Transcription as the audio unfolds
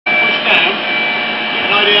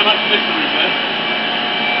like to lift the roof there.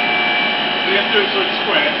 So you have to do it sort of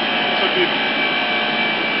square. So if you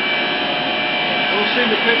I've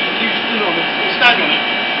seen the pictures you stood on it. stand on it,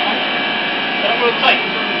 that will take a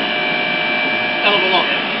hell of a lot.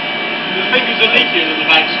 The fingers are leakier than the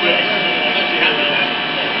back square. It's actually happening there.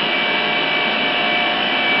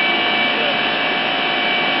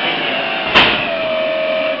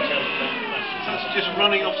 That's just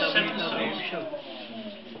running off 7 cells.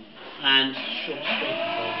 And 22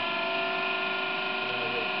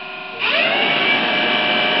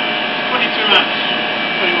 amps,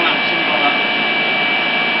 21 amps, something like that.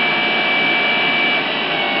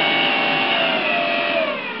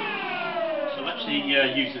 So I'm actually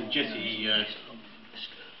using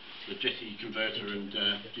the Jetty converter and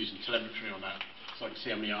using telemetry on that, so I can see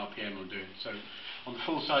how many RPM I'm doing. So on the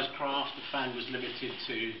full-size craft, the fan was limited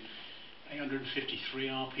to 853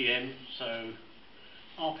 RPM. So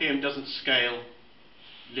RPM doesn't scale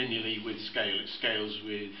linearly with scale; it scales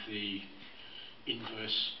with the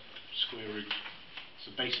inverse square root.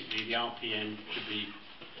 So basically, the RPM should be.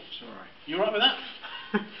 Sorry. You alright with that?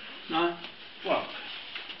 No. Well.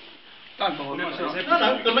 Don't bother. No,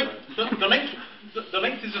 the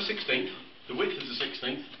length is a 16th, the width is a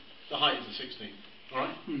 16th, the height is a 16th.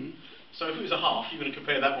 Alright? Mm. So if it was a half, you're going to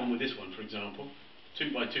compare that one with this one, for example.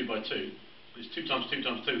 2 by 2 by 2. It's 2 times 2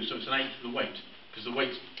 times 2, so it's an eighth of the weight, because the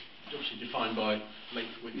weight's obviously defined by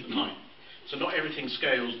length, width, and height. So not everything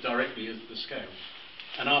scales directly as the scale.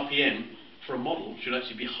 An RPM for a model should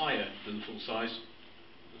actually be higher than the full size.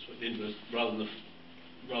 That's what the inverse, rather than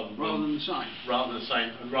the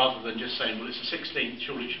same, and rather than just saying, well, it's a 16th,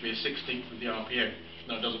 surely it should be a 16th of the RPM.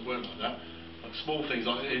 No, it doesn't work like that. Like small things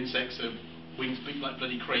like insects, wings beat like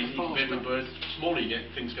bloody crazy, compared with birds. The smaller you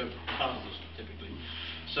get, things go faster typically.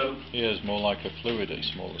 So yeah, it's more like a fluid at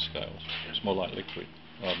smaller scales. Yeah. It's more like liquid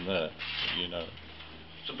rather than there. You know.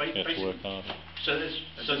 So you have to work harder. So this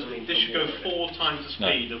should go 4 times the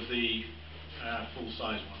speed of the full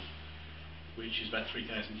size one, which is about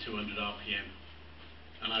 3,200 RPM.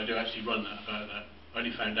 And I do actually run that about that. I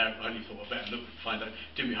only thought I better look, find out,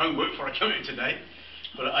 do my homework before I come in today.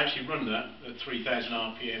 But I actually run that at 3,000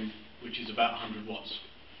 RPM, which is about 100 watts.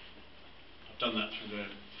 I've done that through the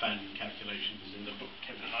fan calculations in the book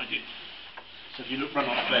Kevin and I did. So if you run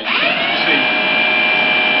off there, you can see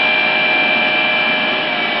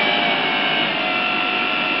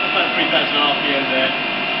about 3,000 RPM there.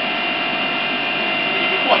 You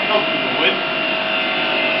can be quite comfortable with.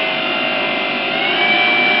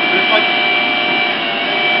 If I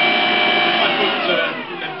put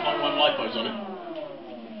 11.1 lipos on it,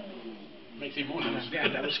 makes it more noise. Yeah,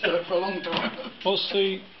 that was good for a long time.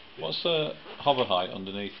 What's the hover height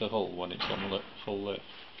underneath the hull when it's on full lift?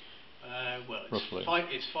 Well, roughly.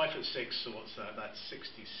 It's 5'6", so what's that? That's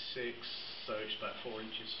 66, so it's about 4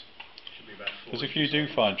 inches. Should be about 4. Because if you do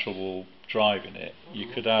find trouble driving it, you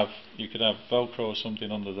could have Velcro or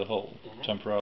something under the hull temporarily.